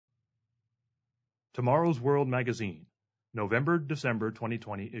Tomorrow's World Magazine, November-December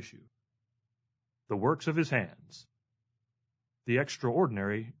 2020 issue. The Works of His Hands. The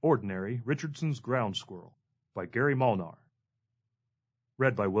Extraordinary, Ordinary Richardson's Ground Squirrel by Gary Molnar.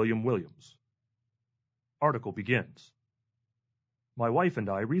 Read by William Williams. Article begins. My wife and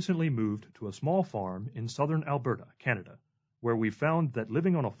I recently moved to a small farm in southern Alberta, Canada, where we found that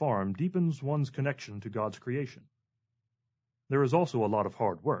living on a farm deepens one's connection to God's creation. There is also a lot of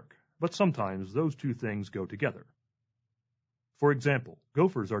hard work, but sometimes those two things go together. For example,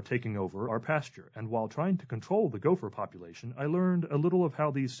 gophers are taking over our pasture, and while trying to control the gopher population, I learned a little of how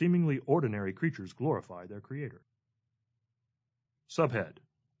these seemingly ordinary creatures glorify their creator. Subhead: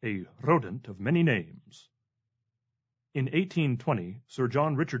 A rodent of many names. In 1820, Sir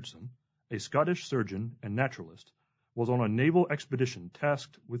John Richardson, a Scottish surgeon and naturalist, was on a naval expedition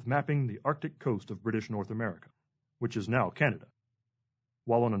tasked with mapping the Arctic coast of British North America, which is now Canada.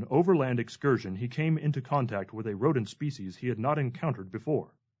 While on an overland excursion, he came into contact with a rodent species he had not encountered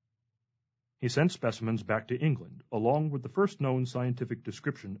before. He sent specimens back to England, along with the first known scientific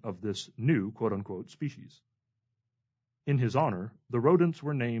description of this new quote-unquote species. In his honor, the rodents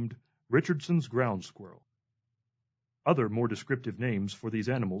were named Richardson's ground squirrel. Other more descriptive names for these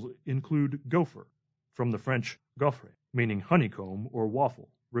animals include gopher, from the French gaufre, meaning honeycomb or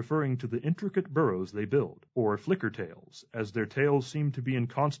waffle, referring to the intricate burrows they build, or flickertails, as their tails seem to be in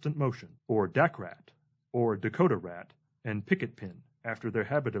constant motion, or dackrat, or Dakota rat, and picket pin, after their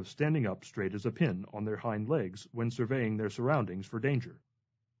habit of standing up straight as a pin on their hind legs when surveying their surroundings for danger.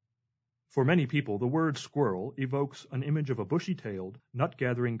 For many people, the word squirrel evokes an image of a bushy-tailed,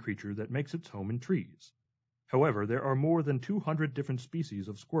 nut-gathering creature that makes its home in trees. However, there are more than 200 different species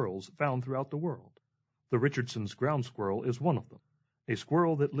of squirrels found throughout the world. The Richardson's ground squirrel is one of them, a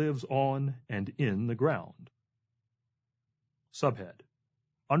squirrel that lives on and in the ground. Subhead: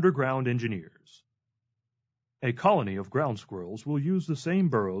 Underground Engineers. A colony of ground squirrels will use the same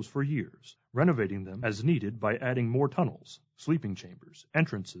burrows for years, renovating them as needed by adding more tunnels, sleeping chambers,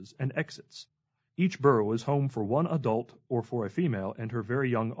 entrances, and exits. Each burrow is home for one adult or for a female and her very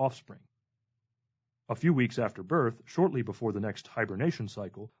young offspring. A few weeks after birth, shortly before the next hibernation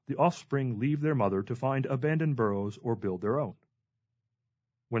cycle, the offspring leave their mother to find abandoned burrows or build their own.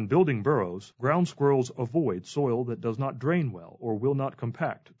 When building burrows, ground squirrels avoid soil that does not drain well or will not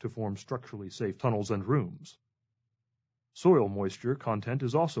compact to form structurally safe tunnels and rooms. Soil moisture content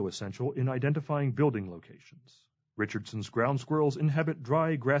is also essential in identifying building locations. Richardson's ground squirrels inhabit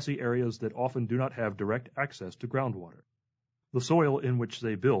dry, grassy areas that often do not have direct access to groundwater. The soil in which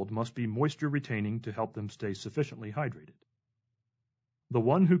they build must be moisture-retaining to help them stay sufficiently hydrated. The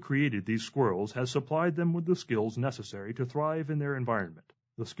one who created these squirrels has supplied them with the skills necessary to thrive in their environment,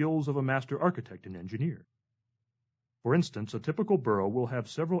 the skills of a master architect and engineer. For instance, a typical burrow will have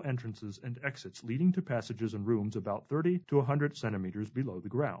several entrances and exits leading to passages and rooms about 30 to 100 centimeters below the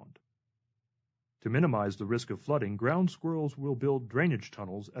ground. To minimize the risk of flooding, ground squirrels will build drainage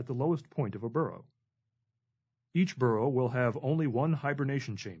tunnels at the lowest point of a burrow. Each burrow will have only one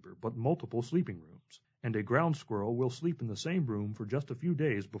hibernation chamber, but multiple sleeping rooms, and a ground squirrel will sleep in the same room for just a few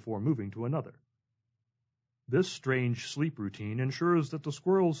days before moving to another. This strange sleep routine ensures that the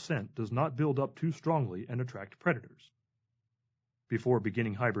squirrel's scent does not build up too strongly and attract predators. Before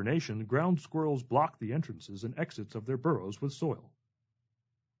beginning hibernation, ground squirrels block the entrances and exits of their burrows with soil.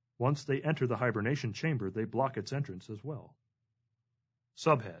 Once they enter the hibernation chamber, they block its entrance as well.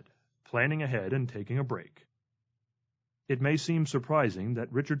 Subhead: Planning ahead and taking a break. It may seem surprising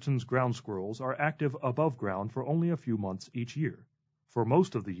that Richardson's ground squirrels are active above ground for only a few months each year. For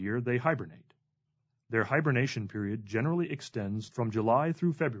most of the year, they hibernate. Their hibernation period generally extends from July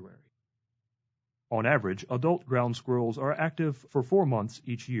through February. On average, adult ground squirrels are active for 4 months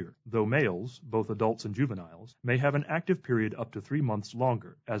each year, though males, both adults and juveniles, may have an active period up to 3 months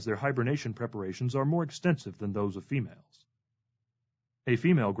longer, as their hibernation preparations are more extensive than those of females. A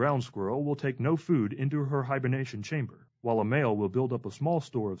female ground squirrel will take no food into her hibernation chamber, while a male will build up a small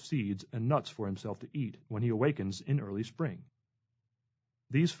store of seeds and nuts for himself to eat when he awakens in early spring.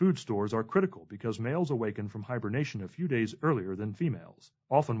 These food stores are critical because males awaken from hibernation a few days earlier than females,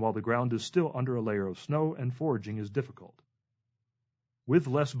 often while the ground is still under a layer of snow and foraging is difficult. With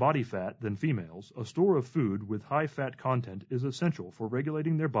less body fat than females, a store of food with high fat content is essential for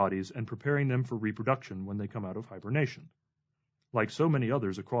regulating their bodies and preparing them for reproduction when they come out of hibernation. Like so many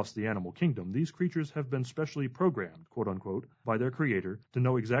others across the animal kingdom, these creatures have been specially programmed, quote-unquote, by their creator to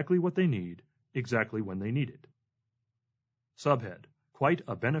know exactly what they need, exactly when they need it. Subhead: Quite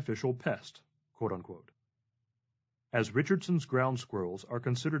a beneficial pest, quote-unquote. As Richardson's ground squirrels are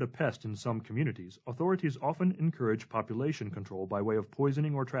considered a pest in some communities, authorities often encourage population control by way of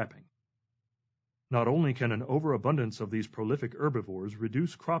poisoning or trapping. Not only can an overabundance of these prolific herbivores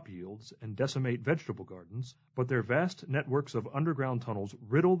reduce crop yields and decimate vegetable gardens, but their vast networks of underground tunnels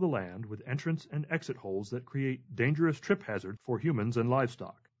riddle the land with entrance and exit holes that create dangerous trip hazards for humans and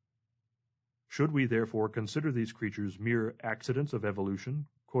livestock. Should we therefore consider these creatures mere accidents of evolution,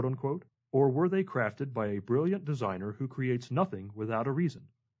 quote unquote, or were they crafted by a brilliant designer who creates nothing without a reason?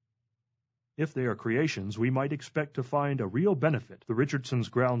 If they are creations, we might expect to find a real benefit the Richardson's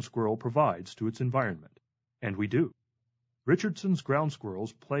ground squirrel provides to its environment. And we do. Richardson's ground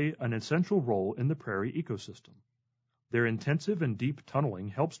squirrels play an essential role in the prairie ecosystem. Their intensive and deep tunneling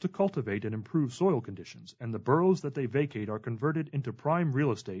helps to cultivate and improve soil conditions, and the burrows that they vacate are converted into prime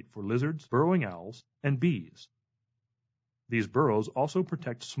real estate for lizards, burrowing owls, and bees. These burrows also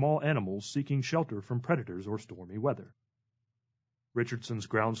protect small animals seeking shelter from predators or stormy weather. Richardson's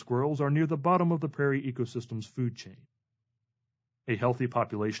ground squirrels are near the bottom of the prairie ecosystem's food chain. A healthy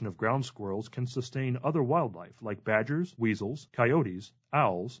population of ground squirrels can sustain other wildlife like badgers, weasels, coyotes,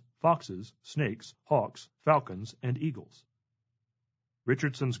 owls, foxes, snakes, hawks, falcons, and eagles.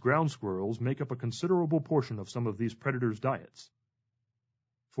 Richardson's ground squirrels make up a considerable portion of some of these predators' diets.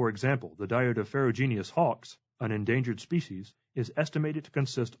 For example, the diet of ferruginous hawks, an endangered species, is estimated to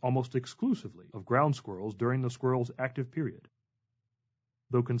consist almost exclusively of ground squirrels during the squirrel's active period.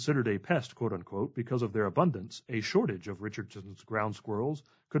 Though considered a pest, quote-unquote, because of their abundance, a shortage of Richardson's ground squirrels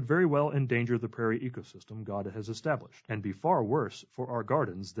could very well endanger the prairie ecosystem God has established, and be far worse for our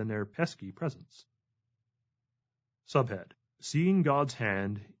gardens than their pesky presence. Subhead: Seeing God's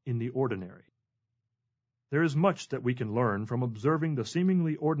Hand in the Ordinary. There is much that we can learn from observing the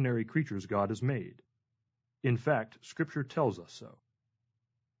seemingly ordinary creatures God has made. In fact, Scripture tells us so.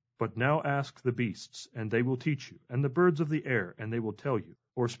 But now ask the beasts, and they will teach you, and the birds of the air, and they will tell you,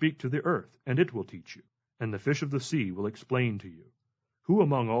 or speak to the earth, and it will teach you, and the fish of the sea will explain to you. Who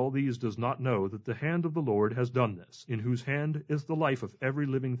among all these does not know that the hand of the Lord has done this, in whose hand is the life of every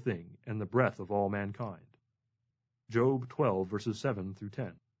living thing, and the breath of all mankind? Job 12, verses 7 through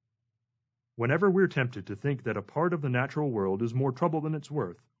 10. Whenever we're tempted to think that a part of the natural world is more trouble than it's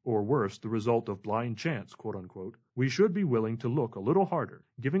worth, or worse, the result of blind chance, quote-unquote, we should be willing to look a little harder,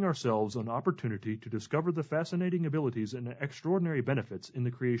 giving ourselves an opportunity to discover the fascinating abilities and extraordinary benefits in the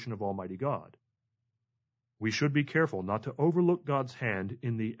creation of Almighty God. We should be careful not to overlook God's hand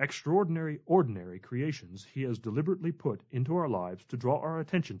in the extraordinary, ordinary creations He has deliberately put into our lives to draw our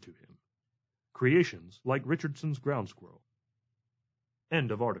attention to Him. Creations like Richardson's ground squirrel.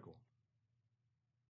 End of article.